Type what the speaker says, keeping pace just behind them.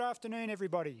afternoon,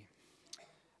 everybody.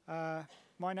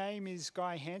 My name is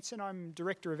Guy Hansen. I'm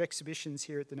Director of Exhibitions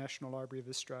here at the National Library of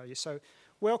Australia. So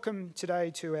welcome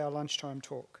today to our lunchtime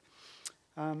talk.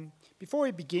 Before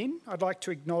we begin, I'd like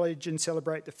to acknowledge and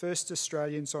celebrate the first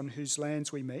Australians on whose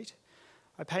lands we meet.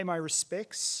 I pay my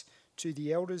respects to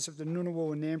the elders of the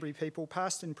Ngunnawal and Ngambri people,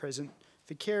 past and present,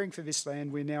 for caring for this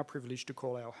land we're now privileged to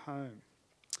call our home.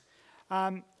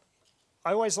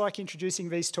 I always like introducing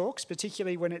these talks,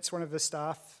 particularly when it's one of the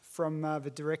staff from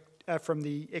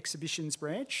the exhibitions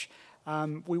branch.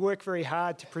 We work very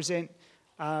hard to present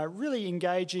really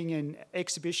engaging and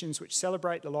exhibitions which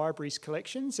celebrate the library's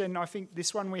collections, and I think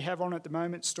this one we have on at the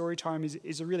moment, Storytime,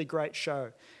 is a really great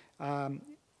show.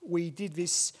 We did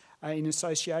this in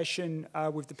association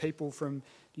with the people from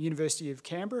the University of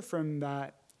Canberra, from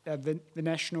the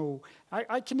National...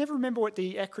 I can never remember what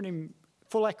the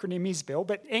full acronym is, Bill,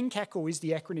 but NCACL is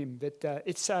the acronym, but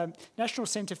it's National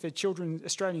Centre for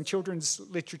Australian Children's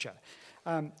Literature,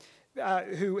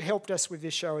 who helped us with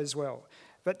this show as well.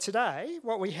 But today,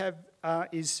 what we have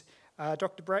is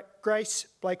Dr. Grace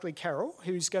Blakely-Carroll,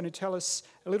 who's going to tell us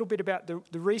a little bit about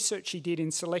the research she did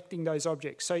in selecting those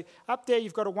objects. So up there,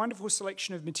 you've got a wonderful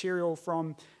selection of material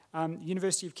from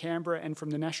University of Canberra and from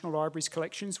the National Library's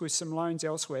collections with some loans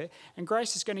elsewhere. And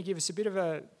Grace is going to give us a bit of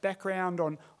a background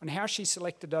on how she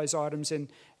selected those items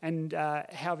and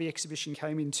how the exhibition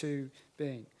came into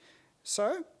being.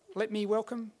 So let me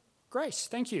welcome Grace.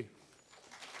 Thank you.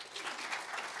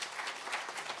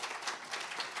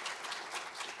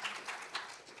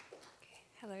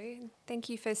 Hello, thank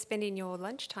you for spending your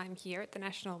lunchtime here at the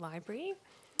National Library.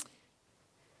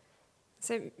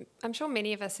 So I'm sure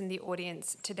many of us in the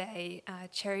audience today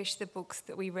cherish the books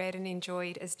that we read and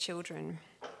enjoyed as children.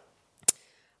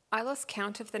 I lost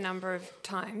count of the number of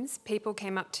times people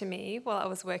came up to me while I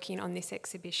was working on this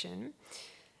exhibition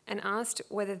and asked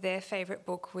whether their favourite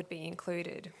book would be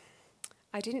included.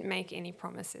 I didn't make any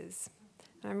promises,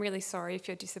 and I'm really sorry if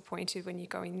you're disappointed when you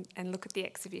go in and look at the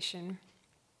exhibition.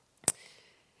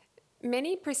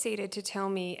 Many proceeded to tell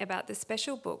me about the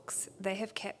special books they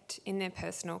have kept in their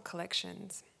personal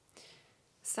collections,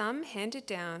 some handed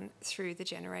down through the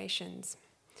generations,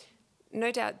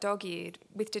 no doubt dog-eared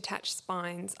with detached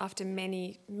spines after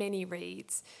many, many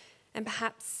reads, and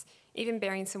perhaps even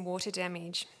bearing some water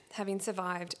damage, having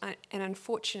survived an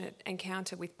unfortunate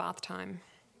encounter with bath time.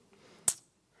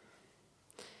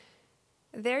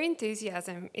 Their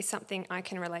enthusiasm is something I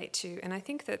can relate to, and I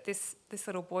think that this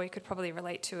little boy could probably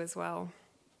relate to as well.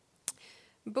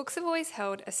 Books have always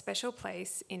held a special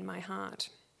place in my heart.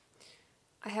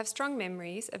 I have strong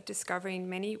memories of discovering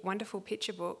many wonderful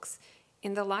picture books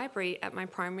in the library at my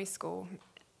primary school,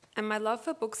 and my love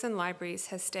for books and libraries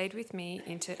has stayed with me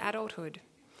into adulthood.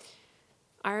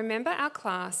 I remember our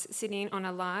class sitting on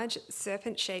a large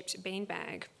serpent-shaped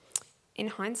beanbag. In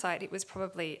hindsight, it was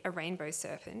probably a rainbow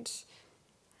serpent.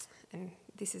 And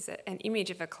this is an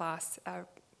image of a class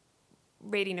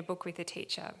reading a book with a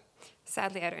teacher.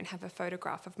 Sadly, I don't have a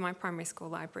photograph of my primary school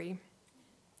library.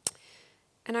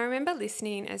 And I remember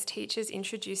listening as teachers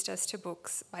introduced us to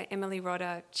books by Emily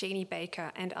Rodda, Jeannie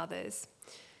Baker, and others.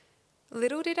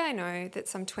 Little did I know that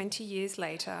some 20 years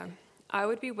later, I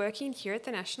would be working here at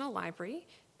the National Library,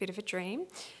 bit of a dream,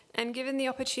 and given the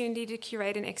opportunity to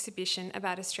curate an exhibition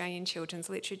about Australian children's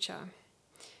literature.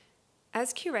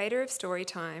 As curator of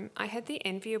Storytime, I had the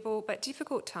enviable but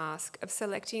difficult task of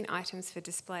selecting items for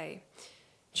display,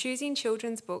 choosing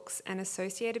children's books and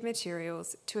associated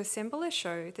materials to assemble a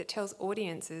show that tells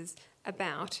audiences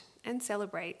about and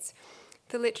celebrates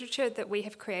the literature that we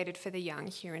have created for the young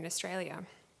here in Australia.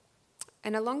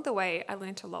 And along the way, I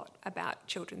learnt a lot about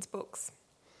children's books.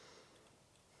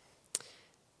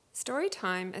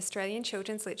 Storytime Australian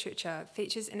Children's Literature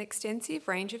features an extensive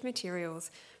range of materials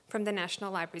from the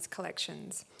National Library's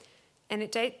collections, and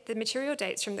the material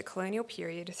dates from the colonial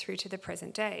period through to the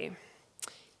present day.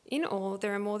 In all,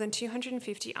 there are more than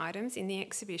 250 items in the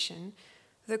exhibition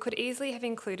that could easily have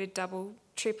included double,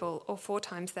 triple, or 4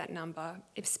 times that number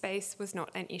if space was not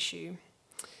an issue.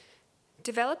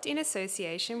 Developed in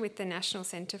association with the National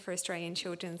Centre for Australian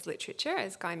Children's Literature,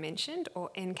 as Guy mentioned, or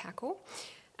NCACL,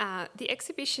 the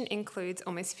exhibition includes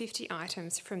almost 50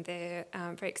 items from their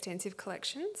very extensive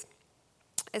collections,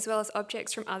 as well as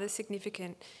objects from other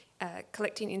significant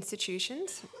collecting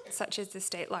institutions, such as the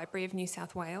State Library of New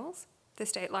South Wales, the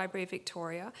State Library of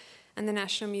Victoria, and the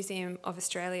National Museum of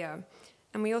Australia.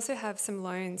 And we also have some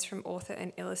loans from author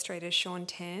and illustrator Sean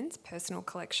Tan's personal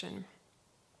collection.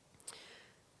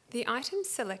 The items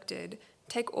selected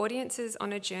take audiences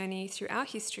on a journey through our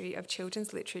history of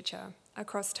children's literature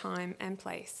across time and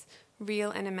place,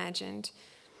 real and imagined.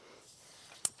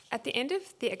 At the end of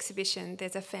the exhibition,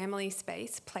 there's a family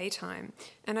space, playtime,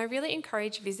 and I really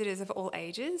encourage visitors of all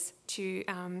ages to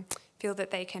feel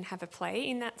that they can have a play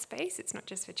in that space. It's not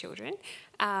just for children.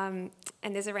 And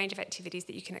there's a range of activities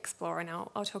that you can explore, and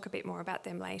I'll talk a bit more about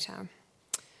them later.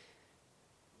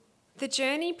 The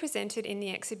journey presented in the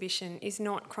exhibition is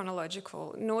not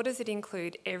chronological, nor does it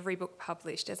include every book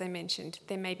published. As I mentioned,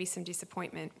 there may be some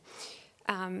disappointment.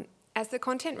 As the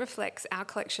content reflects our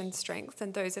collection's strengths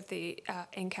and those of the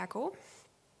NCACL,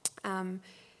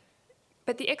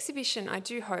 but the exhibition, I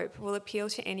do hope, will appeal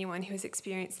to anyone who has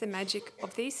experienced the magic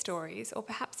of these stories, or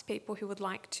perhaps people who would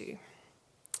like to.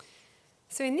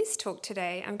 So in this talk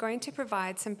today, I'm going to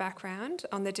provide some background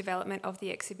on the development of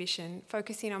the exhibition,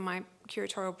 focusing on my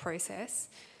curatorial process,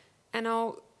 and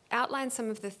I'll outline some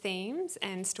of the themes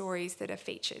and stories that are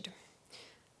featured.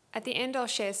 At the end, I'll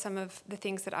share some of the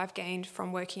things that I've gained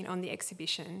from working on the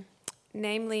exhibition,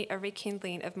 namely a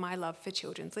rekindling of my love for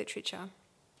children's literature.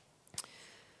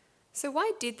 So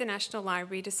why did the National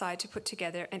Library decide to put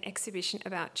together an exhibition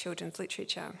about children's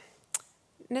literature?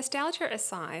 Nostalgia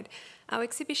aside, our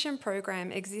exhibition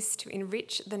program exists to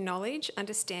enrich the knowledge,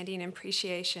 understanding and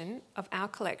appreciation of our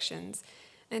collections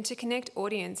and to connect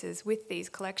audiences with these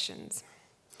collections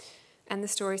and the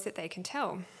stories that they can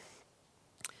tell.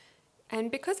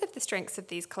 And because of the strengths of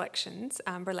these collections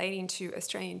relating to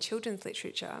Australian children's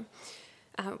literature,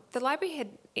 the library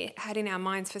had in our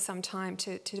minds for some time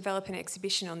to develop an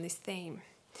exhibition on this theme.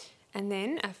 And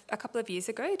then a couple of years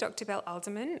ago, Dr. Belle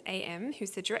Alderman, AM,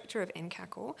 who's the director of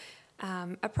NCACL,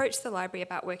 approached the library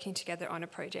about working together on a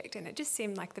project, and it just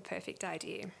seemed like the perfect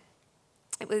idea.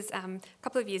 It was a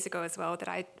couple of years ago as well that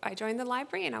I joined the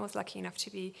library, and I was lucky enough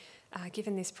to be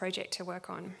given this project to work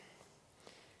on.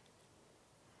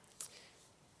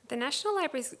 The National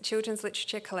Library's children's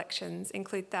literature collections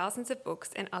include thousands of books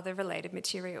and other related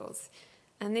materials.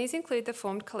 And these include the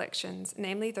formed collections,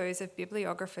 namely those of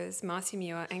bibliographers Marcy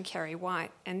Muir and Kerry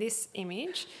White. And this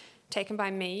image, taken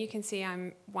by me, you can see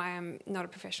why I'm not a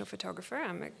professional photographer,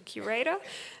 I'm a curator,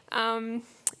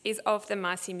 is of the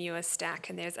Marcy Muir stack.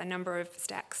 And there's a number of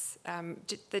stacks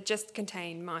that just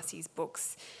contain Marcy's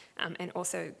books and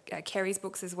also Kerry's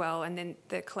books as well. And then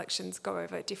the collections go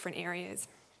over different areas.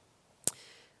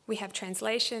 We have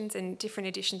translations and different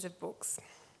editions of books.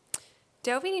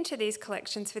 Delving into these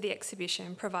collections for the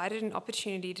exhibition provided an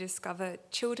opportunity to discover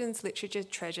children's literature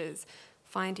treasures,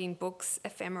 finding books,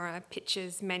 ephemera,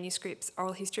 pictures, manuscripts,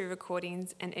 oral history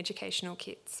recordings, and educational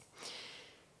kits.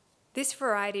 This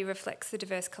variety reflects the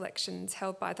diverse collections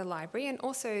held by the library and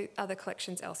also other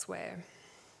collections elsewhere.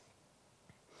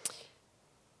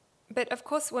 But of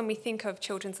course, when we think of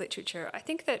children's literature, I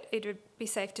think that it would be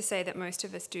safe to say that most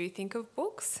of us do think of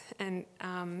books, and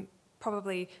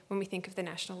probably when we think of the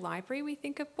National Library, we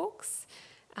think of books,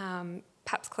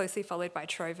 perhaps closely followed by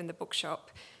Trove and the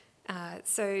Bookshop.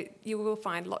 So you will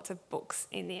find lots of books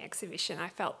in the exhibition. I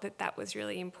felt that that was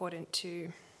really important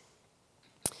too.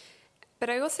 But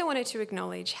I also wanted to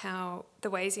acknowledge how the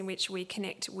ways in which we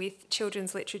connect with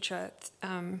children's literature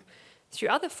through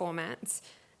other formats,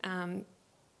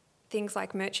 things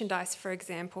like merchandise, for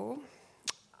example.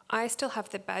 I still have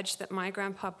the badge that my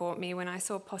grandpa bought me when I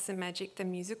saw Possum Magic the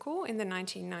musical in the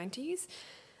 1990s,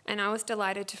 and I was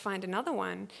delighted to find another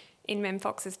one in Mem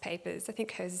Fox's papers. I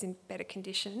think hers is in better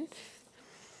condition.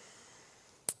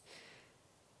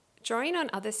 Drawing on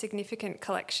other significant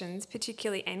collections,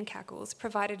 particularly NCACL's,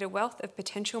 provided a wealth of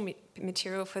potential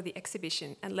material for the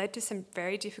exhibition and led to some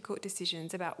very difficult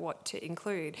decisions about what to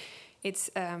include. It's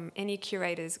any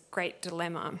curator's great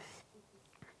dilemma.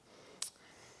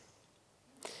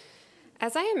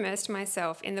 As I immersed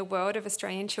myself in the world of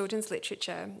Australian children's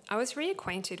literature, I was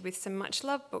reacquainted with some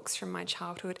much-loved books from my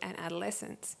childhood and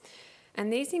adolescence.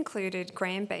 And these included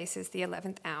Graham Bass's The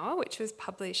 11th Hour, which was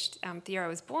published the year I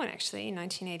was born, actually, in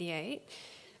 1988.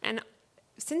 And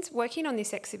since working on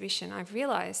this exhibition, I've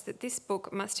realised that this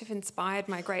book must have inspired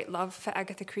my great love for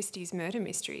Agatha Christie's murder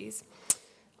mysteries.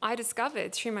 I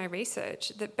discovered through my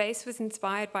research that Bass was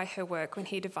inspired by her work when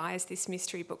he devised this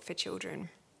mystery book for children.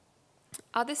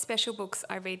 Other special books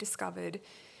I rediscovered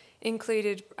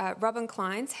included Robin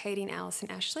Klein's Hating Alice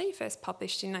and Ashley, first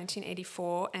published in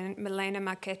 1984, and Milena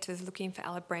Marchetta's Looking for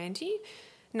Alibrandi,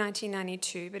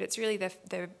 1992, but it's really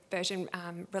the version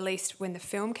released when the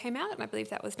film came out, and I believe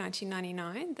that was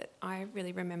 1999, that I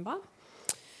really remember.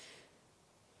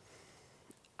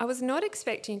 I was not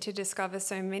expecting to discover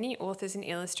so many authors and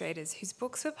illustrators whose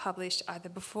books were published either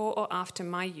before or after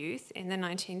my youth in the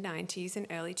 1990s and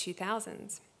early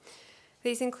 2000s.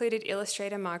 These included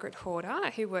illustrator Margaret Horder,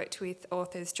 who worked with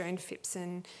authors Joan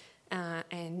Phipson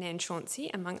and Nan Chauncey,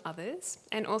 among others,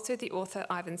 and also the author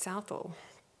Ivan Southall.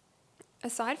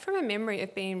 aside from a memory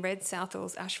of being read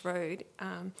Southall's Ash Road,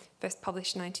 first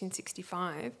published in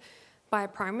 1965, by a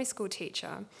primary school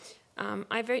teacher,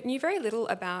 I knew very little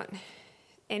about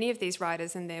any of these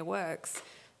writers and their works,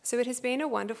 so it has been a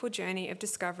wonderful journey of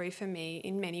discovery for me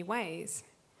in many ways.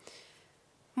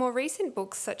 More recent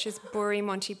books such as Buri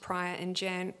Monty Pryor and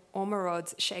Jan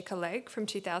Ormerod's Shake a Leg from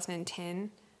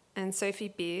 2010 and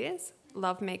Sophie Beers'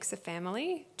 Love Makes a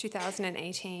Family,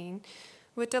 2018,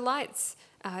 were delights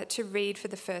to read for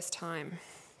the first time.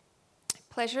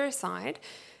 Pleasure aside,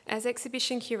 as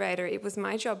exhibition curator, it was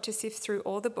my job to sift through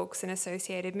all the books and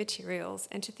associated materials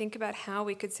and to think about how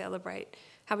we could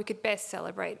best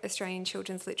celebrate Australian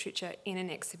children's literature in an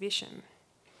exhibition.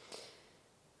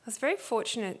 I was very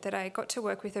fortunate that I got to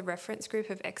work with a reference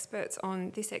group of experts on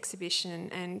this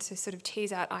exhibition and to sort of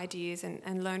tease out ideas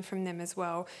and learn from them as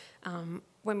well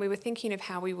when we were thinking of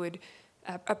how we would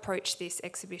approach this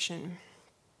exhibition.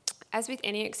 As with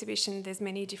any exhibition, there's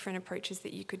many different approaches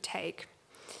that you could take.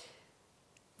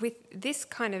 With this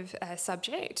kind of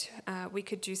subject, we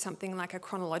could do something like a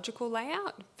chronological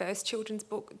layout, first children's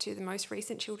book to the most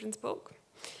recent children's book.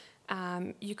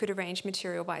 You could arrange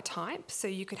material by type, so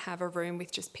you could have a room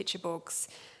with just picture books,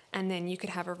 and then you could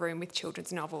have a room with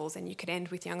children's novels, and you could end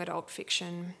with young adult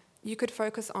fiction. You could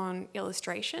focus on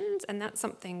illustrations, and that's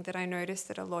something that I noticed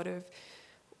that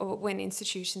when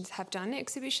institutions have done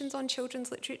exhibitions on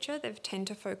children's literature, they tend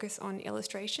to focus on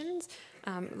illustrations.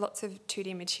 Lots of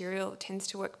 2D material tends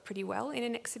to work pretty well in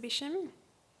an exhibition.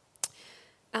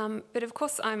 But of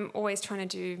course, I'm always trying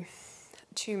to do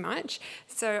too much.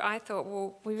 So I thought,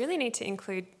 well, we really need to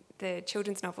include the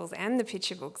children's novels and the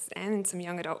picture books and some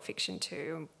young adult fiction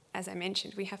too. As I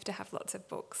mentioned, we have to have lots of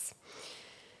books.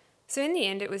 So in the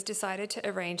end, it was decided to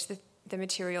arrange the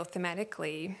material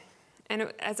thematically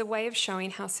and as a way of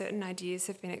showing how certain ideas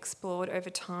have been explored over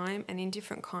time and in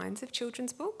different kinds of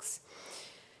children's books.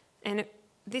 And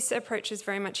this approach is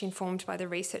very much informed by the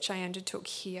research I undertook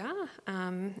here,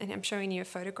 and I'm showing you a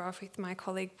photograph with my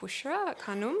colleague Bushra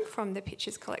Khanum from the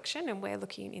Pictures collection, and we're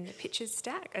looking in the pictures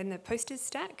stack and the posters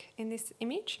stack in this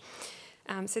image.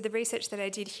 So the research that I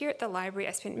did here at the library,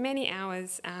 I spent many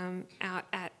hours out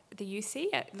at the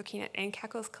UC looking at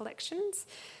NCACL's collections,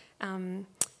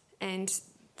 and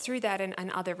through that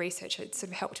and other research, it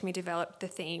sort of helped me develop the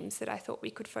themes that I thought we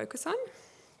could focus on.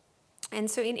 And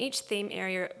so in each theme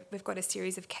area, we've got a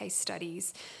series of case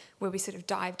studies where we sort of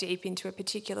dive deep into a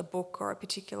particular book or a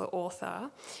particular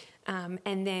author.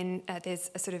 And then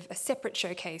there's a sort of a separate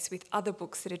showcase with other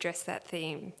books that address that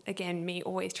theme. Again, me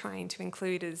always trying to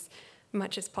include as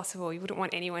much as possible. You wouldn't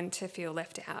want anyone to feel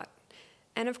left out.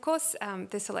 And of course,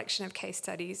 the selection of case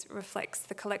studies reflects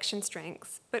the collection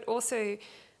strengths, but also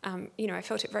I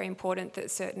felt it very important that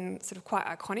certain sort of quite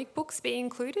iconic books be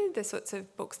included, the sorts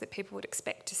of books that people would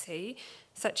expect to see,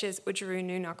 such as Oodgeroo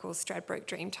Noonuckal's Stradbroke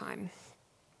Dreamtime.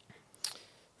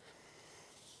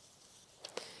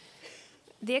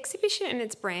 The exhibition and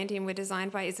its branding were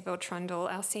designed by Isabel Trundle,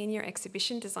 our senior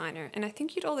exhibition designer, and I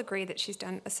think you'd all agree that she's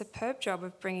done a superb job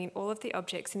of bringing all of the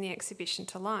objects in the exhibition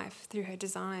to life through her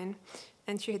design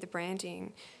and through the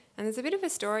branding. And there's a bit of a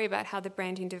story about how the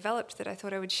branding developed that I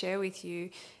thought I would share with you.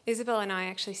 Isabel and I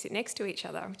actually sit next to each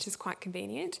other, which is quite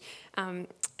convenient. And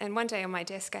one day on my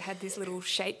desk I had this little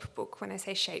shape book. When I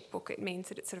say shape book, it means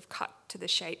that it's sort of cut to the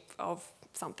shape of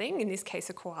something, in this case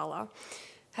a koala.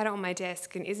 Had it on my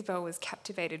desk and Isabel was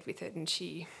captivated with it and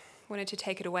she wanted to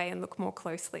take it away and look more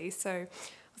closely. So I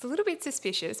was a little bit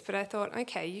suspicious, but I thought,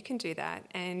 okay, you can do that.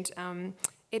 And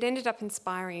it ended up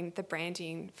inspiring the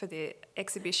branding for the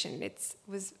exhibition. It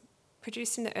was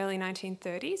produced in the early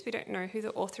 1930s. We don't know who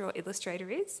the author or illustrator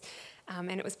is,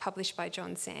 and it was published by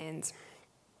John Sands.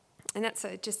 And that's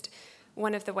just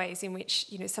one of the ways in which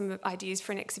some ideas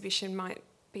for an exhibition might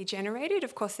be generated.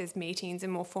 Of course, there's meetings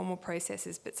and more formal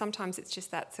processes, but sometimes it's just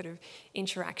that sort of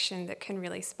interaction that can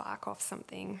really spark off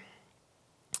something.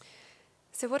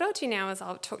 So what I'll do now is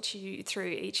I'll talk to you through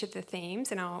each of the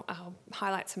themes and I'll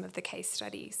highlight some of the case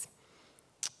studies.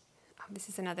 This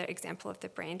is another example of the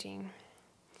branding.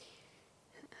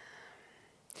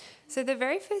 So the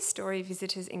very first story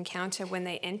visitors encounter when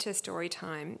they enter story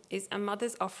time is a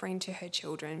mother's offering to her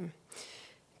children.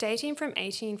 Dating from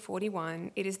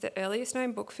 1841, it is the earliest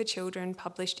known book for children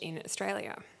published in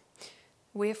Australia.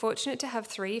 We are fortunate to have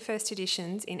 3 first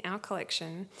editions in our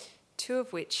collection, 2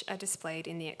 of which are displayed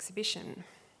in the exhibition.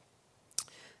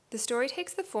 The story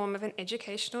takes the form of an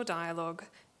educational dialogue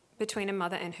between a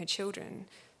mother and her children.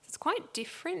 It's quite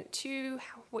different to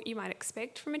what you might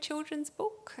expect from a children's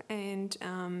book and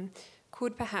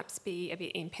could perhaps be a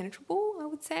bit impenetrable, I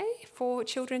would say, for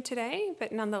children today,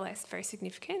 but nonetheless very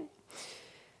significant.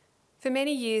 For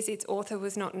many years, its author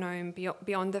was not known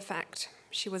beyond the fact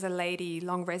she was a lady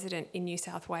long resident in New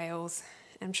South Wales.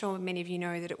 I'm sure many of you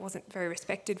know that it wasn't very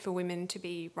respected for women to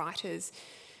be writers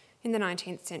in the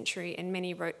 19th century, and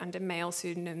many wrote under male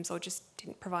pseudonyms or just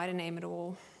didn't provide a name at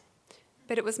all.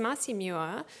 But it was Marcy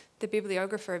Muir, the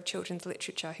bibliographer of children's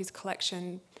literature, whose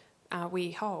collection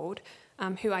we hold,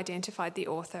 who identified the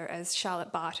author as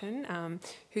Charlotte Barton,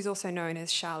 who's also known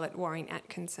as Charlotte Waring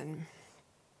Atkinson.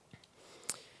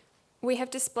 We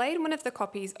have displayed one of the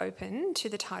copies open to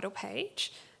the title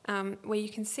page, where you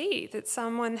can see that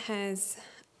someone,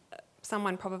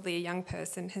 probably a young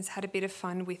person, has had a bit of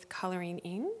fun with colouring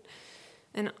in.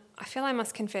 And I feel I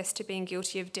must confess to being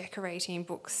guilty of decorating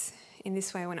books in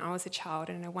this way when I was a child,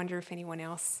 and I wonder if anyone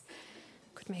else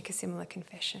could make a similar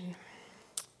confession.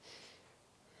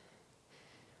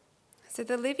 So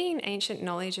the living ancient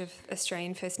knowledge of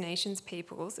Australian First Nations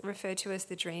peoples, referred to as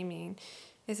the dreaming,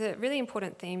 is a really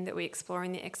important theme that we explore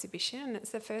in the exhibition. It's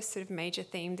the first sort of major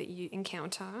theme that you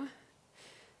encounter.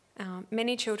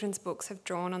 Many children's books have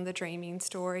drawn on the dreaming in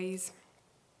stories,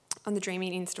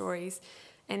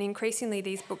 and increasingly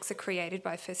these books are created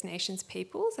by First Nations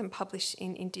peoples and published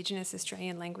in Indigenous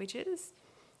Australian languages.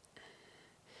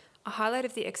 A highlight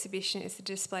of the exhibition is the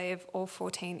display of all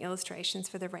 14 illustrations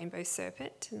for the Rainbow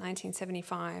Serpent,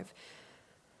 1975,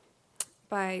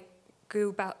 by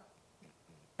Gul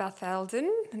Barthalden.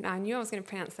 I knew I was going to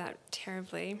pronounce that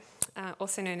terribly,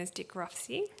 also known as Dick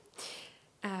Ruffsey.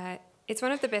 It's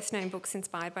one of the best-known books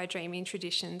inspired by dreaming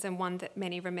traditions, and one that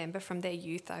many remember from their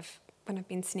youth. When I've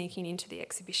been sneaking into the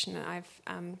exhibition, I've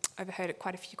overheard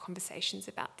quite a few conversations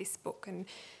about this book and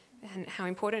how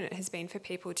important it has been for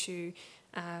people to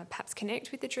perhaps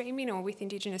connect with the dreaming or with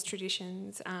Indigenous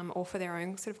traditions, or for their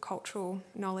own sort of cultural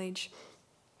knowledge.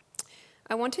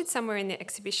 I wanted somewhere in the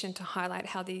exhibition to highlight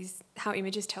how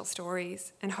images tell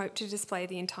stories, and hope to display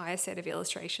the entire set of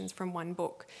illustrations from one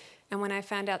book. And when I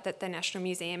found out that the National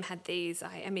Museum had these,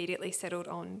 I immediately settled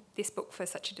on this book for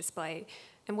such a display.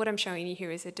 And what I'm showing you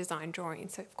here is a design drawing,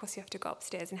 so of course you have to go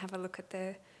upstairs and have a look at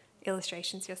the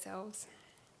illustrations yourselves.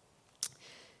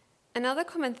 Another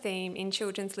common theme in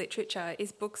children's literature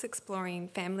is books exploring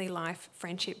family life,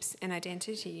 friendships, and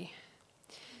identity.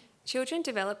 Children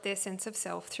develop their sense of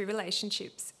self through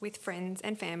relationships with friends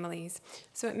and families,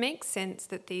 so it makes sense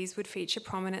that these would feature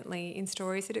prominently in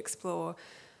stories that explore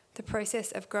the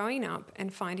process of growing up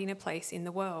and finding a place in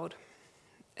the world.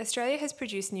 Australia has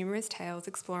produced numerous tales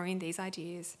exploring these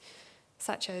ideas,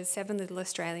 such as Seven Little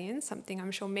Australians, something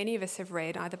I'm sure many of us have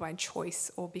read either by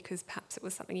choice or because perhaps it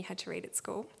was something you had to read at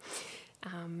school.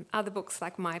 Other books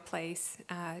like My Place,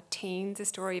 Teens, A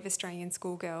Story of Australian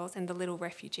Schoolgirls, and The Little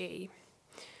Refugee.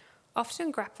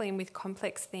 Often grappling with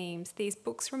complex themes, these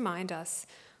books remind us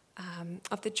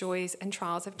of the joys and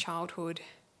trials of childhood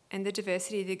and the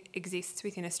diversity that exists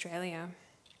within Australia.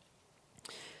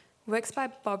 Works by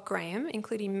Bob Graham,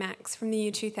 including Max from the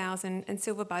year 2000 and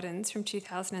Silver Buttons from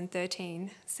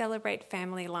 2013, celebrate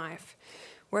family life,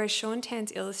 whereas Sean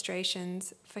Tan's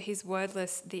illustrations for his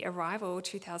wordless The Arrival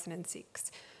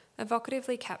 2006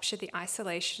 evocatively capture the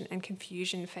isolation and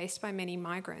confusion faced by many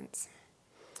migrants.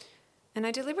 And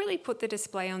I deliberately put the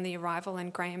display on The Arrival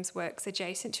and Graham's works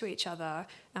adjacent to each other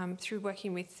through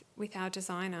working with our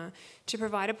designer to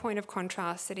provide a point of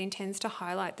contrast that intends to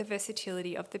highlight the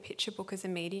versatility of the picture book as a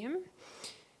medium.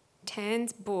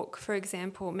 Tan's book, for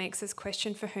example, makes us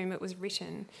question for whom it was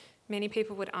written. Many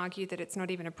people would argue that it's not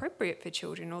even appropriate for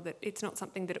children, or that it's not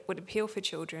something that would appeal for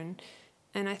children.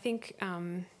 And I think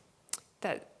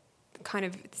that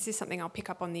this is something I'll pick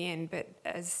up on the end, but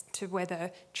as to whether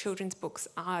children's books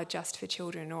are just for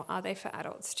children or are they for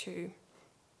adults too.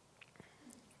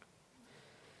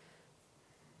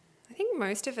 I think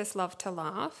most of us love to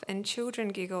laugh, and children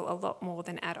giggle a lot more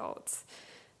than adults,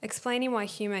 explaining why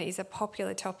humour is a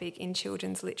popular topic in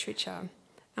children's literature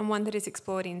and one that is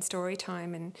explored in story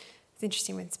time. And it's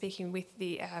interesting when speaking with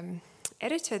the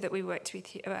editor that I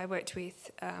worked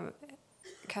with,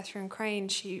 Catherine Crane,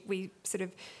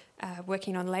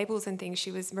 working on labels and things,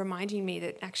 she was reminding me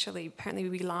that actually apparently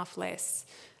we laugh less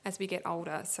as we get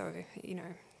older. So,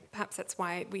 perhaps that's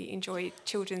why we enjoy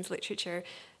children's literature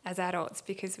as adults,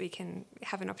 because we can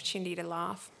have an opportunity to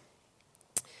laugh.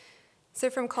 So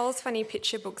from Cole's Funny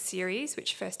Picture Book series,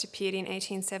 which first appeared in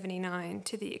 1879,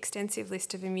 to the extensive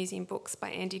list of amusing books by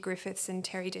Andy Griffiths and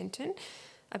Terry Denton,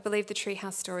 I believe the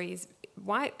Treehouse story is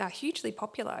hugely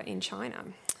popular in China,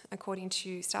 according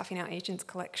to Staffing Our Agents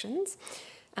collections.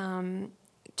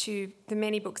 To the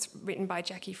many books written by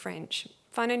Jackie French.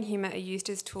 Fun and humour are used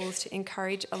as tools to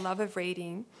encourage a love of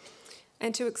reading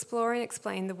and to explore and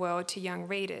explain the world to young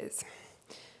readers.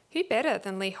 Who better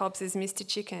than Lee Hobbs's Mr.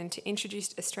 Chicken to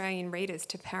introduce Australian readers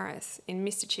to Paris in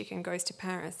Mr. Chicken Goes to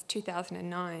Paris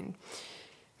 2009?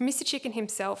 Mr. Chicken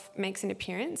himself makes an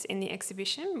appearance in the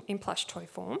exhibition in plush toy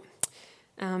form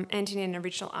and in an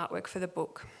original artwork for the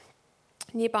book.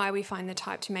 Nearby we find the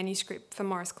typed manuscript for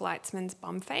Morris Gleitzman's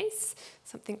Bumface,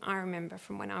 something I remember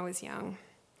from when I was young.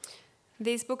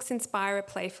 These books inspire a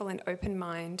playful and open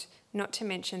mind, not to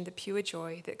mention the pure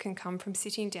joy that can come from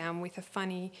sitting down with a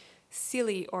funny,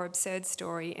 silly or absurd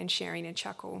story and sharing a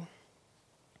chuckle.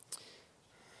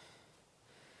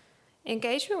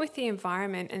 Engagement with the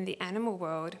environment and the animal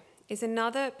world is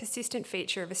another persistent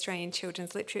feature of Australian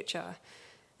children's literature,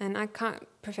 and I can't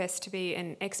profess to be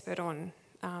an expert on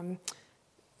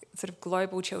sort of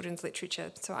global children's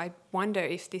literature, so I wonder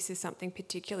if this is something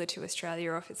particular to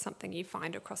Australia or if it's something you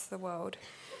find across the world.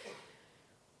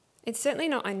 It's certainly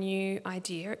not a new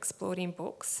idea explored in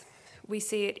books. We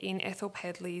see it in Ethel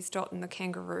Pedley's Dot and the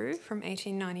Kangaroo from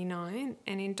 1899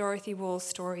 and in Dorothy Wall's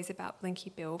stories about Blinky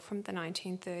Bill from the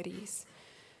 1930s.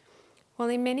 While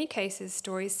in many cases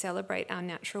stories celebrate our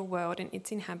natural world and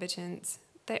its inhabitants,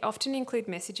 they often include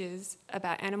messages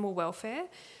about animal welfare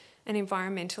and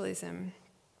environmentalism,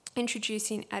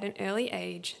 introducing at an early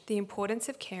age the importance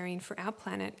of caring for our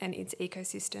planet and its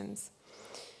ecosystems.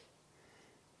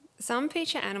 Some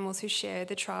feature animals who share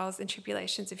the trials and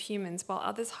tribulations of humans, while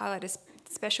others highlight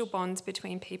special bonds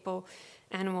between people,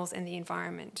 animals, and the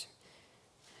environment.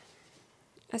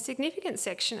 A significant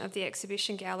section of the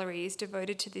exhibition gallery is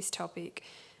devoted to this topic,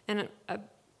 and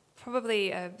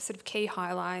probably a sort of key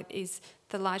highlight is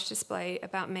the large display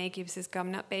about May Gibbs's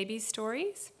Gumnut Babies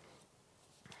stories.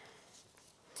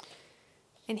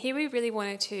 And here we really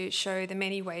wanted to show the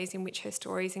many ways in which her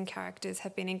stories and characters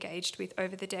have been engaged with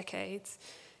over the decades,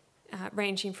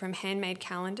 ranging from handmade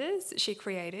calendars she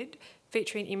created,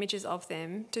 featuring images of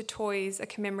them, to toys, a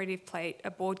commemorative plate,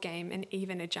 a board game, and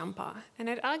even a jumper. And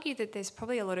I'd argue that there's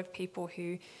probably a lot of people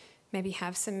who maybe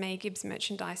have some May Gibbs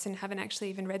merchandise and haven't actually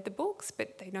even read the books,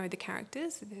 but they know the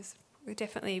characters. We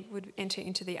definitely would enter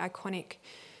into the iconic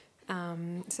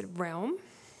sort of realm.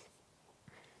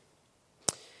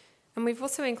 And we've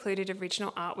also included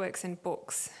original artworks and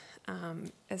books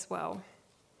as well.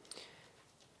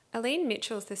 Aline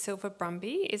Mitchell's The Silver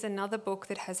Brumby is another book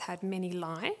that has had many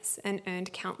lives and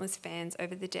earned countless fans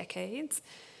over the decades.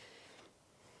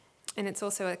 And it's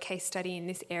also a case study in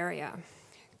this area.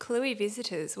 Cluey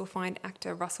visitors will find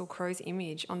actor Russell Crowe's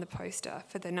image on the poster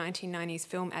for the 1990s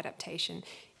film adaptation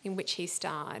in which he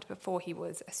starred before he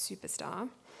was a superstar.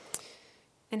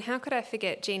 And how could I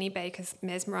forget Jeannie Baker's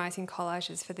mesmerising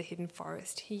collages for The Hidden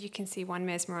Forest? Here you can see one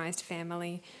mesmerised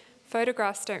family.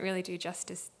 Photographs don't really do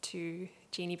justice to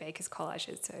Jeannie Baker's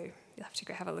collages, so you'll have to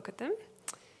go have a look at them.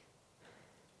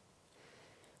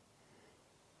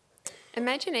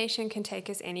 Imagination can take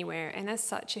us anywhere, and as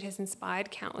such it has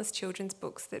inspired countless children's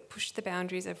books that push the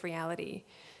boundaries of reality,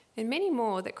 and many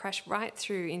more that crash right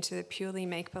through into the purely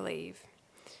make-believe.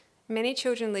 Many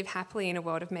children live happily in a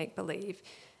world of make-believe,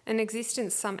 an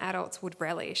existence some adults would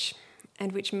relish,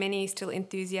 and which many still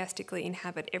enthusiastically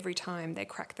inhabit every time they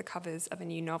crack the covers of a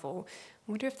new novel.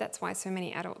 I wonder if that's why so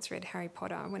many adults read Harry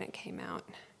Potter when it came out.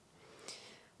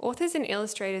 Authors and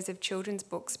illustrators of children's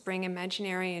books bring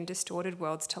imaginary and distorted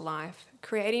worlds to life,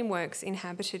 creating works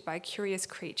inhabited by curious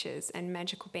creatures and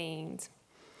magical beings.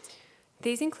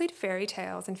 These include fairy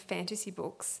tales and fantasy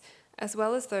books, as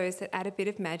well as those that add a bit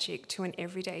of magic to an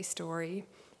everyday story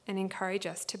and encourage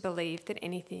us to believe that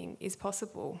anything is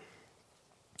possible.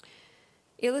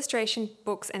 Illustration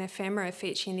books and ephemera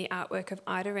featuring the artwork of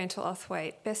Ida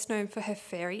Rental-Othwaite, best known for her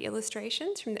fairy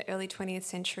illustrations from the early 20th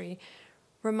century,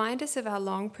 remind us of our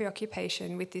long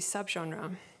preoccupation with this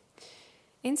subgenre.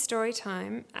 In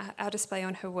Storytime, our display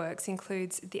on her works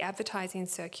includes the advertising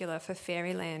circular for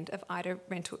Fairyland of Ida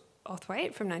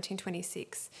Rental-Othwaite from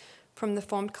 1926, from the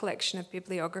formed collection of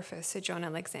bibliographer Sir John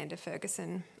Alexander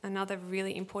Ferguson, another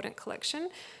really important collection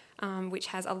which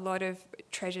has a lot of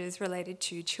treasures related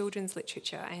to children's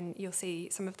literature, and you'll see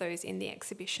some of those in the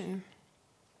exhibition.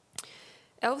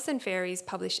 Elves and Fairies,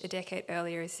 published a decade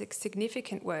earlier, is a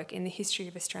significant work in the history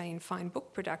of Australian fine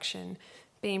book production,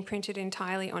 being printed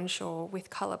entirely onshore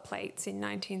with colour plates in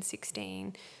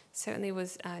 1916. Certainly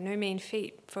was no mean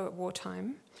feat for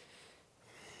wartime.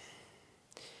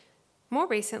 More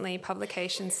recently,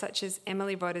 publications such as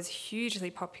Emily Rodda's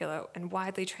hugely popular and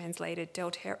widely translated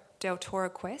Del Toro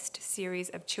Quest series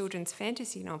of children's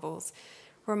fantasy novels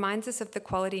reminds us of the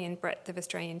quality and breadth of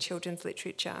Australian children's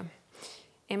literature.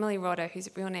 Emily Rodder, whose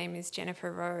real name is Jennifer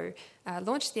Rowe,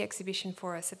 launched the exhibition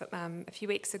for us a few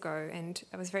weeks ago, and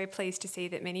I was very pleased to see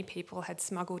that many people had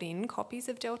smuggled in copies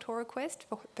of Del Toro Quest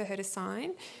for her to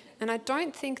sign. And I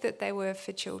don't think that they were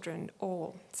for children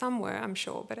all. Some were, I'm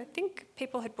sure, but I think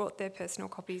people had brought their personal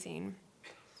copies in.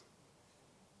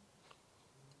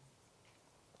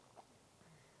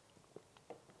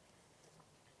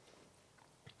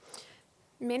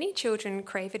 Many children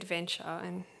crave adventure,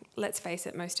 and let's face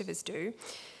it, most of us do,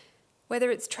 whether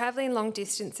it's travelling long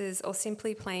distances or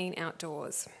simply playing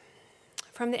outdoors.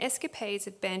 From the escapades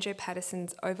of Banjo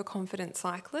Paterson's overconfident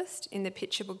cyclist in the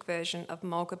picture book version of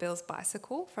Mulga Bill's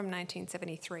Bicycle from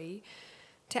 1973,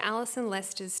 to Alison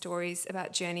Lester's stories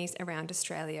about journeys around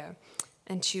Australia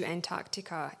and to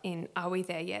Antarctica in Are We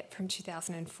There Yet from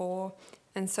 2004,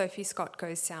 and Sophie Scott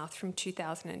Goes South from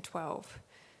 2012.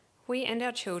 We and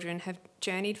our children have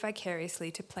journeyed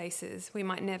vicariously to places we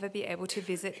might never be able to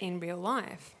visit in real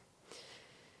life.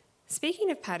 Speaking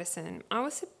of Paterson, I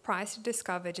was surprised to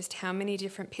discover just how many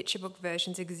different picture book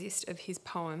versions exist of his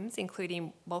poems,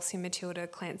 including Waltzing Matilda,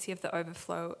 Clancy of the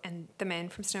Overflow, and The Man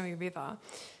from Snowy River.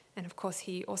 And of course,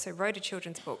 he also wrote a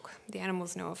children's book, The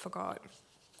Animals Noah Forgot.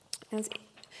 I was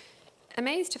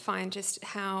amazed to find just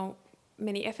how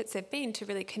many efforts there have been to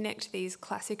really connect these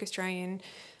classic Australian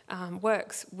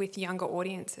works with younger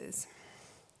audiences.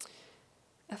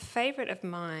 A favourite of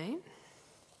mine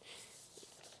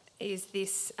is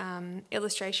this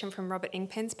illustration from Robert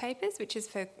Ingpen's papers, which is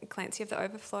for Clancy of the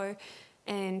Overflow,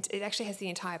 and it actually has the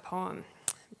entire poem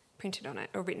printed on it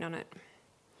or written on it.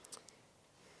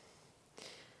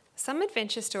 Some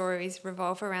adventure stories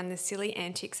revolve around the silly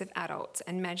antics of adults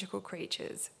and magical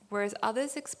creatures, whereas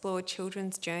others explore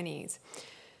children's journeys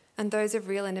and those of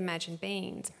real and imagined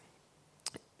beings.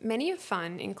 Many are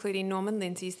fun, including Norman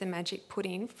Lindsay's The Magic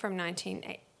Pudding from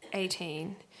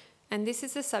 1918, and this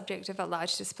is the subject of a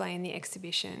large display in the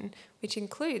exhibition, which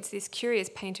includes this curious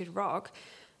painted rock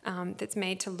that's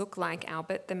made to look like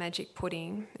Albert the Magic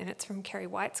Pudding, and it's from Kerry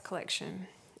White's collection,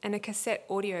 and a cassette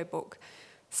audiobook,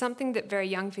 something that very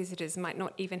young visitors might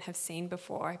not even have seen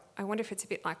before. I wonder if it's a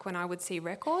bit like when I would see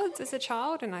records as a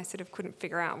child and I sort of couldn't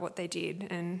figure out what they did,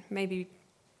 and maybe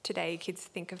today kids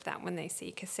think of that when they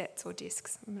see cassettes or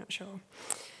discs, I'm not sure.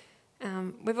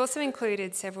 We've also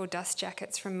included several dust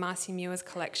jackets from Marcy Muir's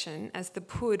collection, as the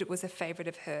Pud was a favourite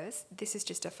of hers. This is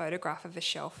just a photograph of a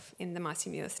shelf in the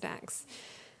Marcy Muir stacks.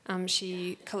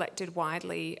 She collected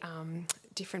widely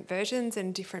different versions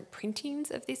and different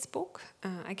printings of this book.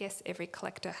 I guess every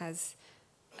collector has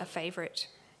a favourite.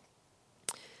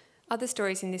 Other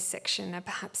stories in this section are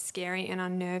perhaps scary and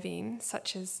unnerving,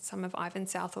 such as some of Ivan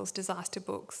Southall's disaster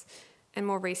books, and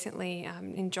more recently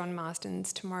in John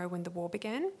Marsden's Tomorrow When the War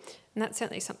Began. And that's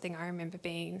certainly something I remember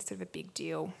being sort of a big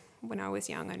deal when I was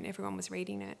young and everyone was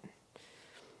reading it.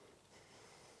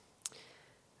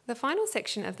 The final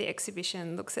section of the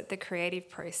exhibition looks at the creative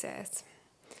process.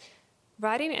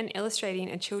 Writing and illustrating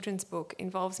a children's book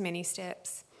involves many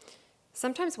steps.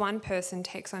 Sometimes one person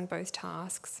takes on both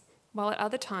tasks, while at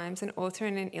other times an author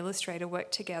and an illustrator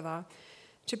work together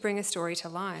to bring a story to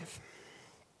life.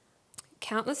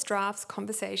 Countless drafts,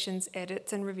 conversations,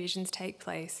 edits and revisions take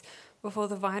place before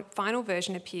the final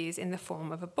version appears in the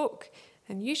form of a book.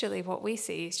 And usually what we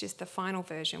see is just the final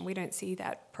version. We don't see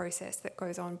that process that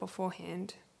goes on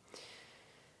beforehand.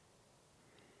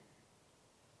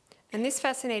 And this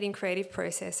fascinating creative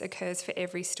process occurs for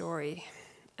every story.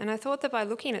 And I thought that by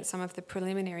looking at some of the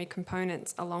preliminary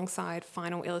components alongside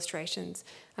final illustrations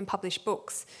and published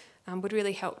books would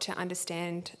really help to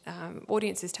understand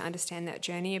audiences to understand that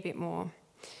journey a bit more.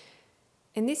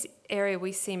 In this area,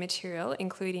 we see material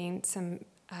including some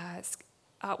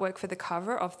artwork for the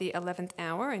cover of The 11th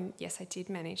Hour, and yes, I did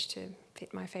manage to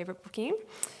fit my favourite book in,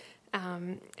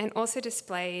 and also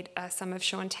displayed some of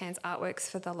Sean Tan's artworks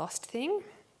for The Lost Thing.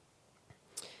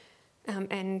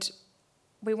 And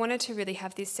we wanted to really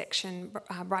have this section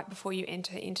right before you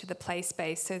enter into the play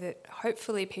space so that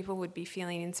hopefully people would be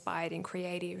feeling inspired and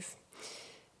creative.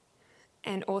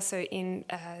 And also in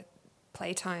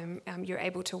playtime, you're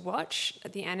able to watch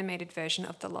the animated version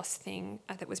of The Lost Thing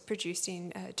that was produced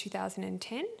in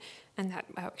 2010, and that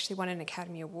actually won an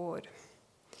Academy Award.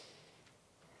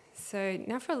 So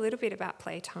now for a little bit about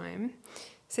playtime.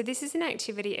 So this is an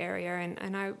activity area,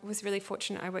 and I was really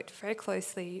fortunate. I worked very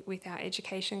closely with our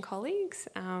education colleagues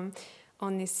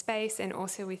on this space, and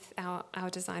also with our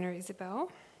designer, Isabel.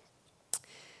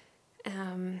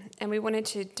 And we wanted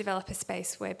to develop a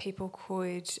space where people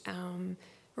could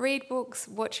read books,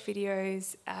 watch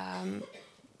videos,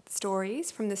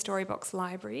 stories from the Storybox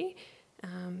library.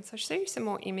 So I'll show you some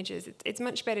more images. It's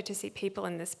much better to see people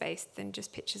in the space than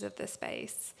just pictures of the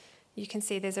space. You can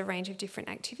see there's a range of different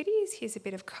activities. Here's a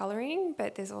bit of colouring,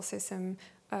 but there's also some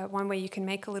one where you can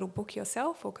make a little book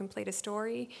yourself or complete a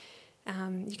story.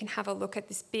 You can have a look at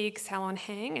this big salon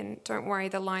hang, and don't worry,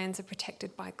 the lions are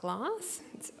protected by glass.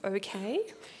 It's okay.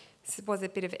 This was a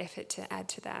bit of effort to add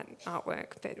to that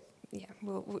artwork, but yeah,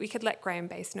 we could let Graham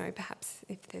Base know perhaps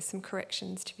if there's some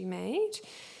corrections to be made.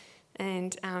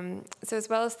 And so as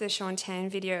well as the Sean Tan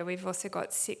video, we've also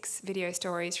got 6 video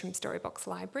stories from Storybox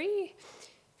Library.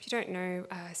 If you don't know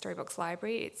Storybox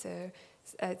Library, it's a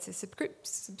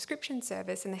subscription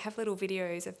service, and they have little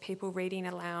videos of people reading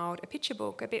aloud a picture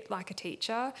book, a bit like a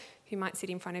teacher who might sit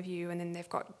in front of you, and then they've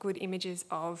got good images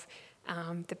of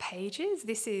the pages.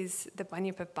 This is The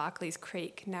Bunyip of Barclays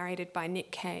Creek, narrated by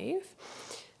Nick Cave.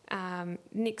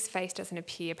 Nick's face doesn't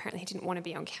appear. Apparently he didn't want to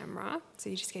be on camera, so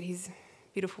you just get his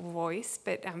beautiful voice,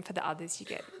 but for the others you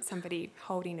get somebody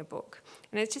holding a book.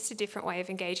 And it's just a different way of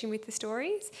engaging with the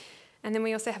stories. And then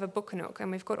we also have a book nook, and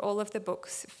we've got all of the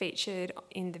books featured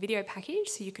in the video package,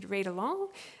 so you could read along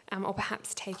or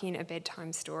perhaps take in a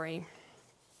bedtime story.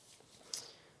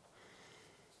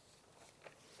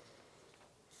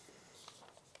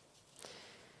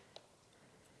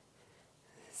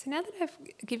 So now that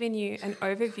I've given you an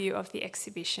overview of the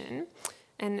exhibition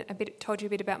and told you a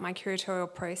bit about my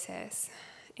curatorial process,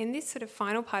 in this sort of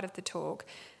final part of the talk,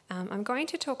 I'm going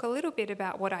to talk a little bit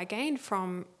about what I gained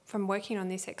from working on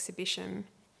this exhibition.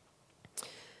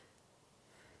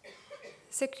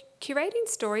 So curating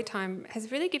Storytime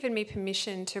has really given me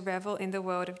permission to revel in the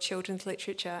world of children's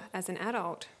literature as an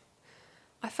adult.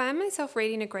 I found myself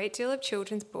reading a great deal of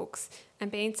children's books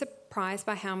and being surprised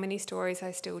by how many stories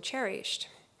I still cherished.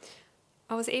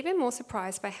 I was even more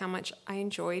surprised by how much I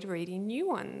enjoyed reading new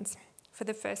ones, for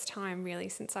the first time really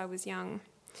since I was young.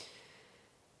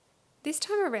 This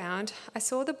time around, I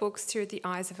saw the books through the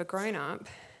eyes of a grown-up,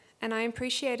 and I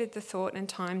appreciated the thought and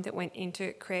time that went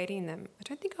into creating them. I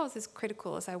don't think I was as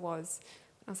critical as I was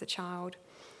when I was a child.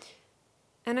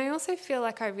 And I also feel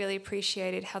like I really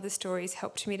appreciated how the stories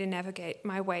helped me to navigate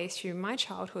my way through my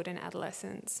childhood and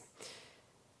adolescence.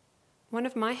 One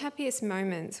of my happiest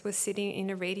moments was sitting in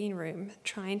a reading room,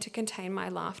 trying to contain my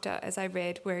laughter as I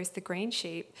read Where is the Green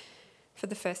Sheep for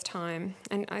the first time.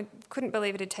 And I couldn't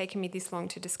believe it had taken me this long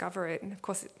to discover it. And of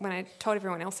course, when I told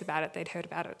everyone else about it, they'd heard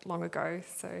about it long ago.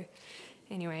 So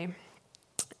anyway.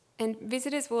 And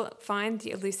visitors will find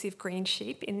the elusive green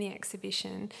sheep in the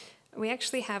exhibition. We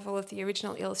actually have all of the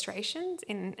original illustrations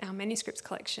in our manuscripts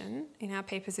collection, in our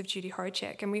papers of Judy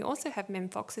Horacek, and we also have Mem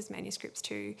Fox's manuscripts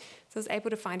too. So I was able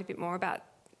to find a bit more about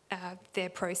their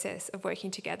process of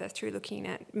working together through looking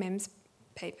at Mem's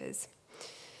papers.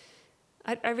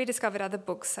 I rediscovered other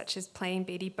books such as Playing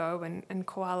Beady Bow and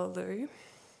Koala Lou.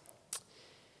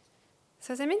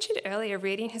 So as I mentioned earlier,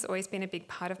 reading has always been a big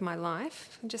part of my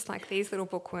life, just like these little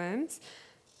bookworms.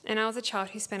 And I was a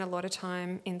child who spent a lot of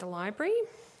time in the library.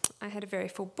 I had a very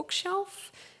full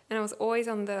bookshelf, and I was always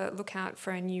on the lookout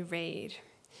for a new read.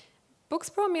 Books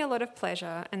brought me a lot of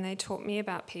pleasure, and they taught me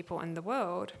about people and the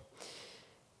world.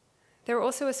 They were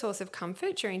also a source of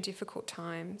comfort during difficult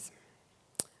times.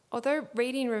 Although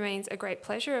reading remains a great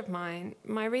pleasure of mine,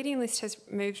 my reading list has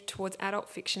moved towards adult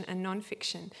fiction and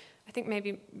non-fiction. I think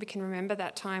maybe we can remember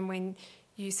that time when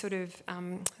you sort of,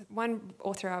 one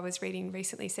author I was reading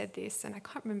recently said this, and I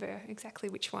can't remember exactly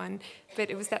which one, but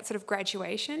it was that sort of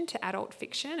graduation to adult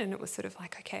fiction, and it was sort of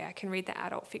like, okay, I can read the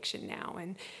adult fiction now,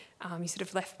 and you sort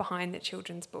of left behind the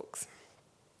children's books.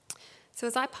 So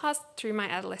as I passed through my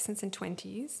adolescence and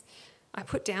 20s, I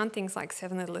put down things like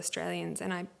Seven Little Australians,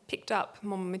 and I picked up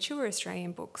more mature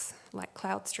Australian books like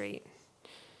Cloud Street.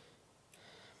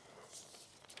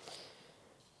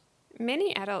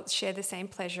 Many adults share the same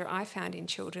pleasure I found in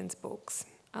children's books.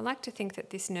 I like to think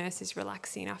that this nurse is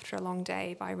relaxing after a long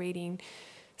day by reading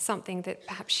something that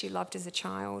perhaps she loved as a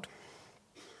child.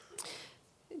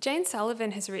 Jane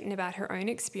Sullivan has written about her own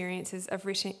experiences of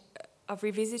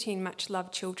revisiting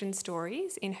much-loved children's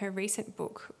stories in her recent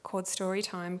book called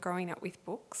Storytime: Growing Up with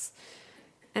Books.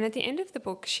 And at the end of the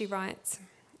book, she writes,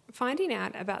 "Finding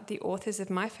out about the authors of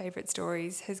my favourite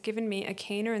stories has given me a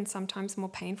keener and sometimes more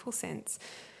painful sense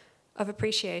of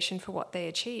appreciation for what they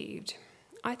achieved.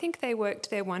 I think they worked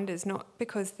their wonders not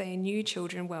because they knew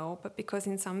children well, but because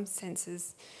in some sense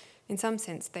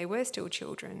they were still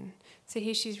children." So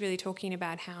here she's really talking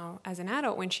about how, as an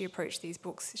adult, when she approached these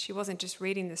books, she wasn't just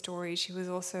reading the stories, she was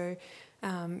also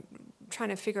trying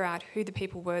to figure out who the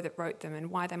people were that wrote them and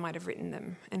why they might have written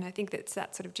them. And I think that's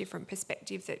that sort of different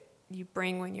perspective that you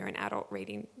bring when you're an adult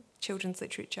reading children's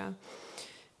literature.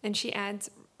 And she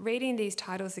adds, "Reading these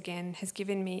titles again has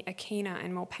given me a keener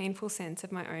and more painful sense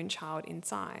of my own child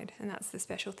inside." And that's the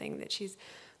special thing, that she's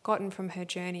gotten from her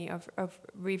journey of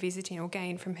revisiting, or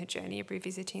gained from her journey of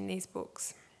revisiting these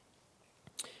books.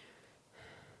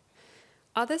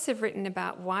 Others have written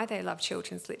about why they love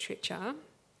children's literature.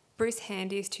 Bruce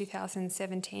Handy's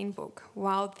 2017 book,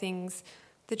 Wild Things: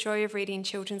 The Joy of Reading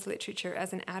Children's Literature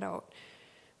as an Adult,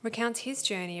 recounts his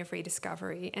journey of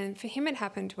rediscovery, and for him it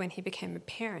happened when he became a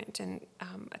parent, and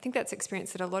I think that's an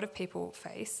experience that a lot of people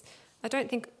face. I don't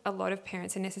think a lot of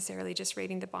parents are necessarily just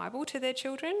reading the Bible to their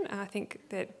children. I think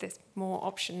that there's more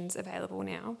options available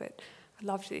now, but I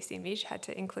loved this image, had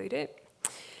to include it.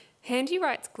 Handy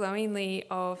writes glowingly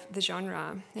of the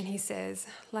genre, and he says,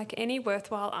 like any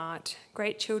worthwhile art,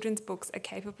 great children's books are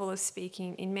capable of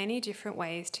speaking in many different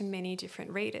ways to many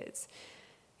different readers,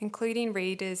 including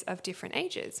readers of different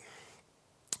ages.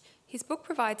 His book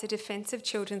provides a defence of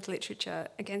children's literature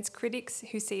against critics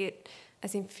who see it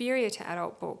as inferior to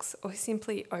adult books or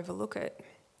simply overlook it.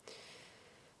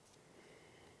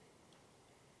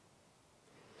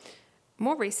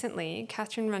 More recently,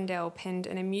 Katherine Rundell penned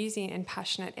an amusing and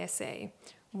passionate essay,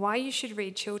 Why You Should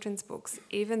Read Children's Books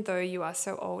Even Though You Are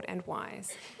So Old and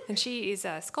Wise. And she is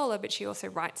a scholar, but she also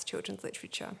writes children's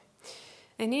literature.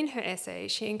 And in her essay,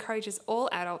 she encourages all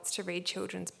adults to read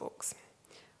children's books.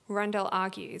 Rundell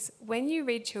argues, when you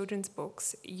read children's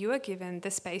books, you are given the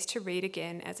space to read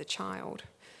again as a child.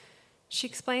 She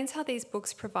explains how these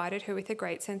books provided her with a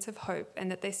great sense of hope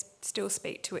and that they still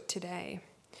speak to it today.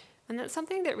 And that's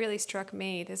something that really struck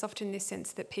me. There's often this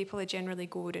sense that people are generally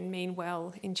good and mean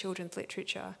well in children's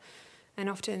literature, and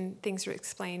often things are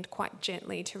explained quite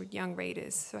gently to young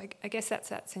readers. So I guess that's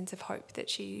that sense of hope that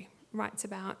she writes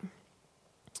about.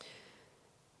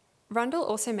 Rundell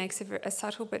also makes a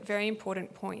subtle but very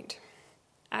important point.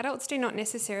 Adults do not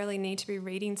necessarily need to be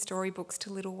reading storybooks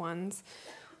to little ones,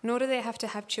 nor do they have to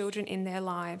have children in their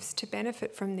lives to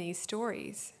benefit from these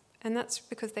stories, and that's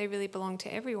because they really belong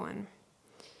to everyone.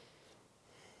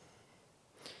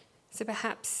 So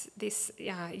perhaps this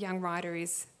young writer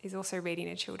is also reading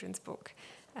a children's book.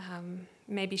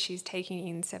 Maybe she's taking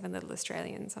in Seven Little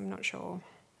Australians, I'm not sure.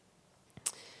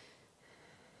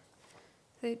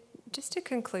 So just to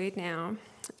conclude now,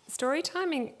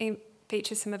 Storytime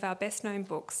features some of our best known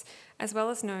books, as well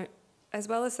as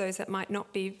those that might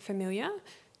not be familiar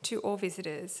to all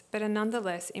visitors, but are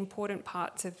nonetheless important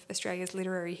parts of Australia's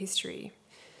literary history.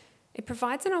 It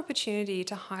provides an opportunity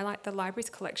to highlight the library's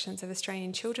collections of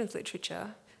Australian children's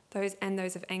literature, those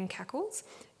of Anne Cackles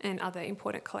and other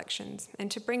important collections,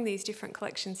 and to bring these different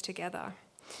collections together.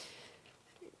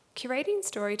 Curating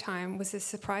Storytime was a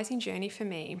surprising journey for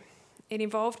me. It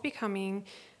involved becoming,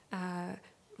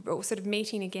 or sort of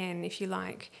meeting again, if you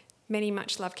like, many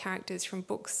much-loved characters from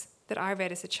books that I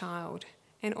read as a child,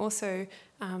 and also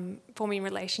forming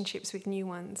relationships with new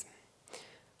ones.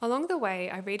 Along the way,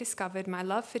 I rediscovered my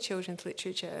love for children's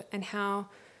literature and have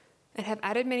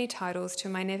added many titles to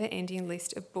my never-ending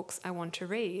list of books I want to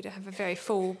read. I have a very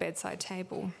full bedside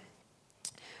table.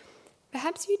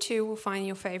 Perhaps you too will find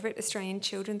your favourite Australian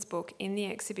children's book in the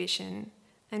exhibition,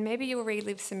 and maybe you'll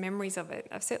relive some memories of it.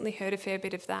 I've certainly heard a fair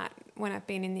bit of that when I've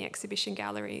been in the exhibition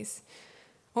galleries.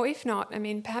 Or if not,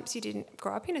 perhaps you didn't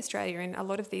grow up in Australia and a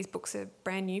lot of these books are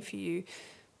brand new for you.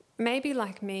 Maybe,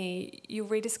 like me, you'll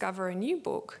rediscover a new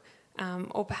book,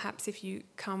 or perhaps if you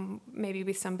come maybe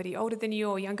with somebody older than you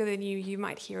or younger than you, you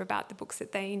might hear about the books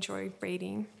that they enjoy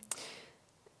reading.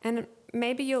 And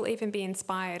maybe you'll even be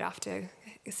inspired after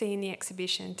seeing the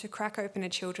exhibition to crack open a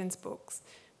children's book,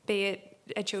 be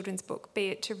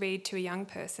it to read to a young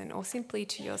person or simply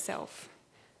to yourself.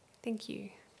 Thank you.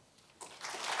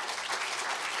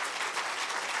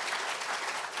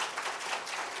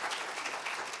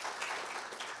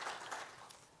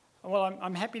 Well,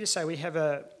 I'm happy to say we have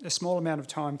a small amount of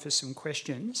time for some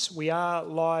questions. We are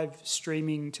live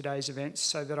streaming today's events,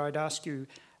 so that I'd ask you,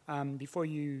 before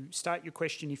you start your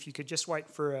question, if you could just wait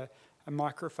for a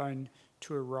microphone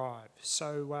to arrive.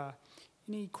 So,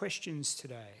 any questions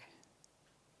today?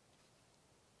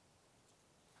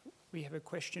 We have a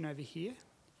question over here.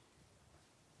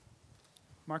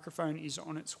 Microphone is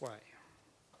on its way.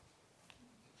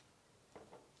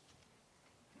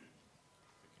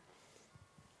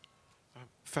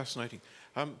 Fascinating.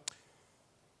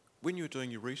 When you were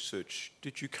doing your research,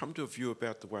 did you come to a view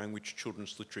about the way in which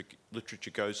children's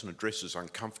literature goes and addresses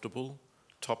uncomfortable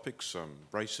topics,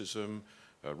 racism,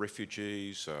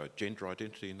 refugees, gender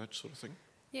identity and that sort of thing?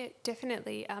 Yeah,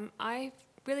 definitely. I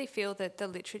really feel that the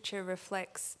literature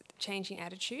reflects changing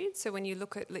attitudes. So when you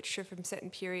look at literature from certain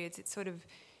periods, it's sort of,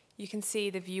 you can see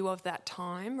the view of that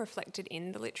time reflected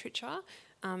in the literature.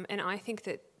 And I think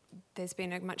that there's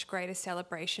been a much greater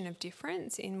celebration of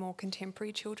difference in more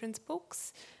contemporary children's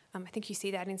books. I think you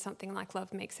see that in something like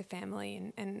Love Makes a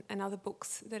Family and other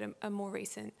books that are more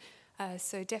recent.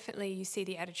 So definitely you see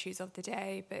the attitudes of the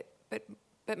day,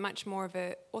 but much more of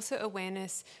also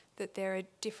awareness that there are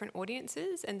different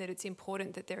audiences and that it's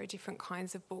important that there are different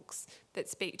kinds of books that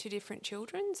speak to different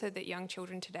children, so that young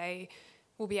children today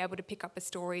will be able to pick up a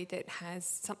story that has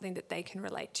something that they can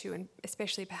relate to, and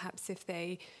especially perhaps if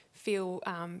they feel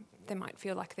they might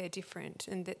feel like they're different,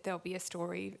 and that there'll be a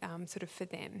story sort of for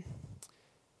them.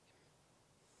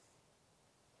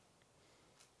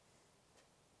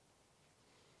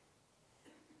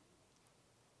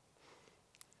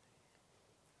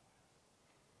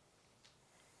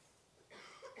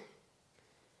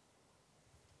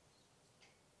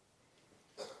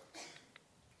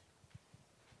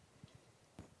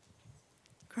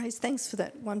 Grace, thanks for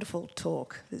that wonderful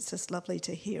talk. It's just lovely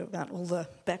to hear about all the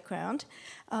background.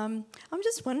 I'm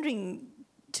just wondering,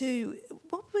 too,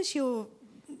 what was your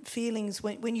feelings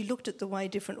when you looked at the way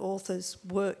different authors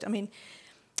worked? I mean,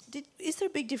 is there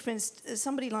a big difference?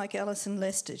 Somebody like Alison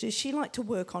Lester, does she like to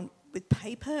work with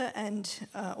paper,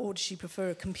 or does she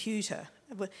prefer a computer?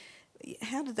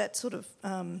 How did that sort of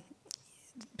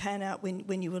pan out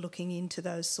when you were looking into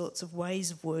those sorts of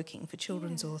ways of working for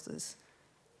children's authors?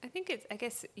 I think I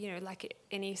guess, like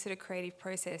any sort of creative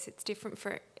process, it's different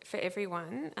for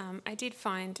everyone. I did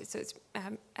find, so it's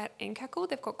at Encackle,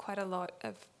 they've got quite a lot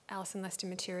of Alison Lester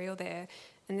material there,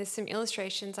 and there's some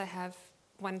illustrations. I have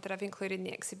one that I've included in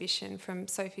the exhibition from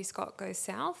Sophie Scott Goes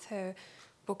South, her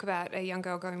book about a young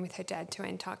girl going with her dad to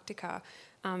Antarctica.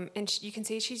 And you can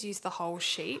see she's used the whole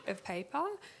sheet of paper.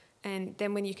 And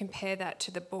then when you compare that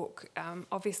to the book,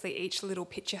 obviously each little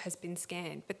picture has been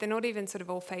scanned, but they're not even sort of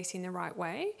all facing the right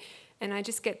way. And I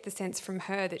just get the sense from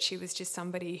her that she was just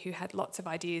somebody who had lots of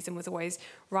ideas and was always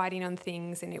writing on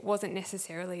things, and it wasn't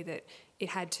necessarily that it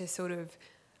had to sort of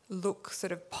look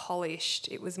sort of polished.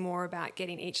 It was more about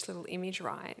getting each little image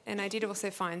right. And I did also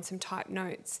find some typed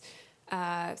notes,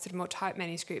 sort of more typed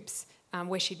manuscripts,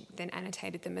 where she then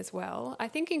annotated them as well. I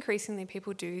think increasingly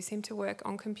people do seem to work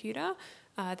on computer.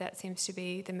 That seems to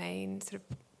be the main sort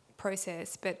of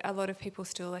process, but a lot of people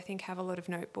still, I think, have a lot of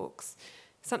notebooks.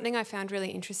 Something I found really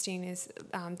interesting is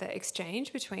the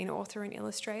exchange between author and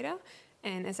illustrator.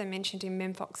 And as I mentioned in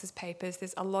Mem Fox's papers,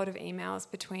 there's a lot of emails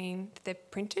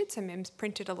they've printed. So Mem's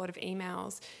printed a lot of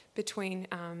emails between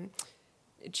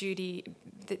Judy,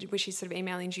 which is sort of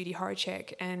emailing Judy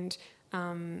Horacek, and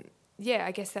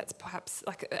I guess that's perhaps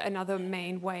like another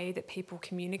main way that people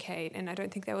communicate. And I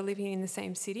don't think they were living in the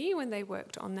same city when they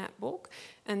worked on that book.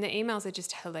 And the emails are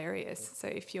just hilarious. So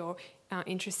if you're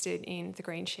interested in The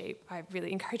Green Sheep, I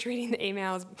really encourage reading the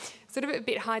emails. Sort of a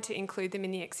bit hard to include them in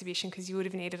the exhibition because you would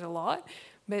have needed a lot.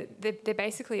 But they're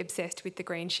basically obsessed with The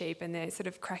Green Sheep, and they're sort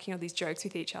of cracking all these jokes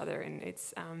with each other. And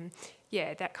it's,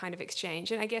 that kind of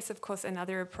exchange. And I guess, of course,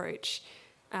 another approach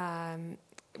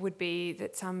would be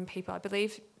that some people, I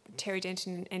believe, Terry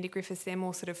Denton and Andy Griffiths, they're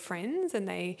more sort of friends, and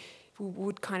they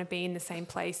would kind of be in the same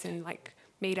place and like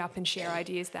meet up and share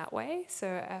ideas that way.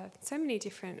 So so many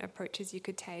different approaches you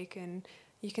could take, and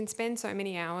you can spend so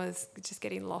many hours just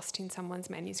getting lost in someone's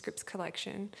manuscripts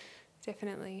collection.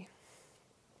 Definitely.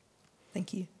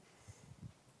 Thank you.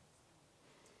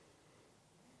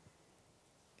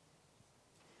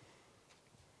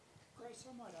 Grace,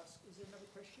 I might ask, is there another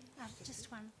question? Just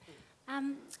one.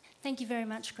 Thank you very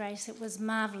much, Grace. It was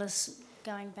marvellous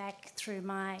going back through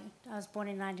I was born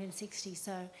in 1960,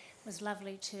 so it was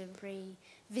lovely to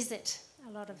revisit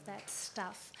a lot of that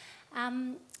stuff.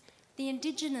 The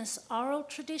Indigenous oral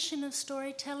tradition of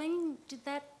storytelling,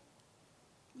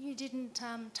 you didn't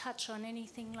touch on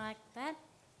anything like that?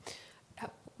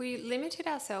 We limited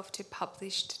ourselves to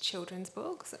published children's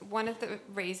books. One of the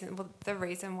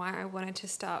reason why I wanted to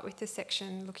start with the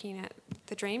section looking at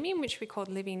the dreaming, which we called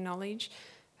Living Knowledge,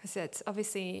 because it's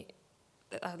obviously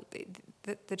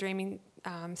the dreaming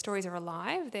stories are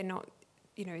alive. They're not,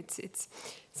 it's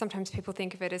sometimes people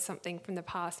think of it as something from the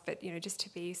past, but just to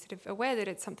be sort of aware that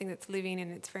it's something that's living,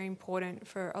 and it's very important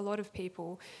for a lot of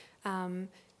people.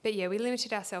 But we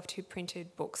limited ourselves to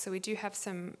printed books. So we do have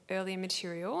some earlier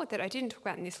material that I didn't talk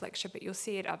about in this lecture, but you'll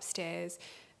see it upstairs.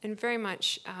 And very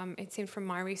much it seemed from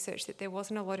my research that there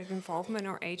wasn't a lot of involvement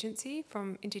or agency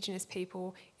from Indigenous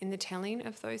people in the telling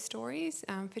of those stories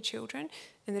for children,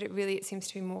 and that it seems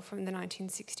to be more from the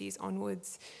 1960s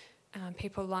onwards.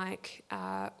 People like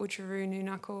Oodgeroo New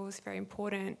Knuckles, very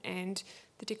important, and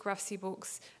the Dick Ruffsey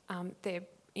books, they're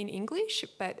in English,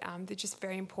 but they're just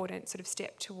very important sort of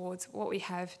step towards what we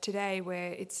have today,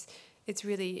 where it's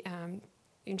really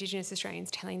Indigenous Australians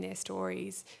telling their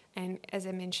stories, and as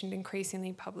I mentioned,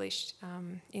 increasingly published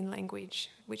in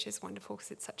language, which is wonderful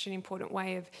because it's such an important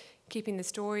way of keeping the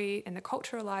story and the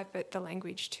culture alive, but the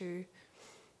language too.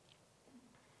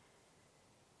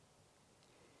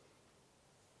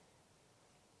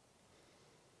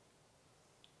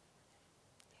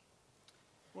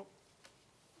 Well,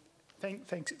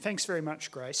 thanks very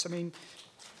much, Grace. I mean,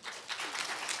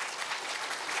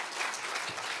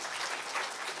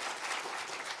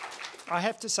 I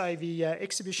have to say the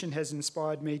exhibition has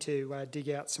inspired me to dig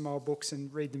out some old books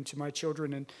and read them to my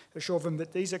children and assure them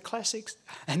that these are classics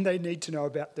and they need to know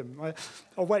about them.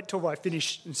 I'll wait till I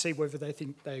finish and see whether they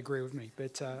think they agree with me.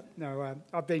 But no,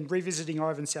 I've been revisiting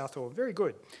Ivan Southall. Very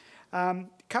good.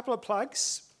 Couple of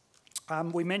plugs.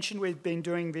 We mentioned we've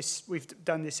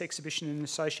done this exhibition in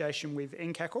association with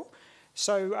NCACL.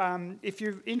 So if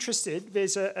you're interested,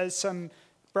 there's some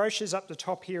brochures up the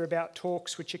top here about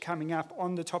talks which are coming up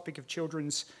on the topic of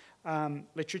children's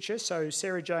literature. So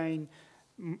Sarah Jane,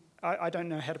 I don't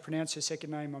know how to pronounce her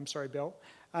second name, I'm sorry, Belle.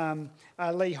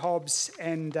 Lee Hobbs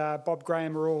and Bob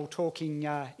Graham are all talking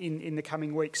in the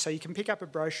coming weeks. So you can pick up a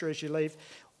brochure as you leave.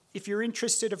 If you're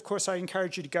interested, of course, I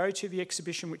encourage you to go to the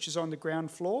exhibition, which is on the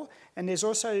ground floor. And there's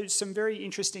also some very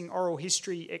interesting oral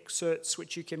history excerpts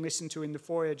which you can listen to in the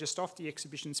foyer just off the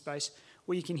exhibition space,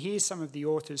 where you can hear some of the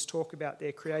authors talk about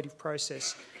their creative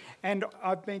process. And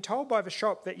I've been told by the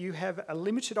shop that you have a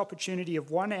limited opportunity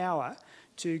of 1 hour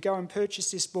to go and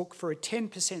purchase this book for a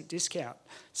 10% discount.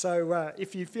 So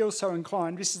if you feel so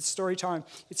inclined, this is Storytime.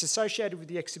 It's associated with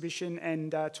the exhibition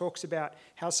and talks about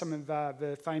how some of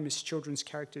the famous children's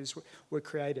characters were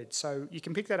created. So you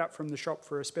can pick that up from the shop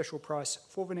for a special price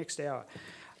for the next hour.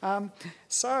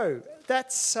 So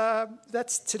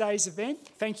that's today's event.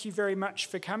 Thank you very much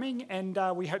for coming, and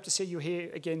we hope to see you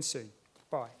here again soon.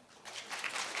 Bye.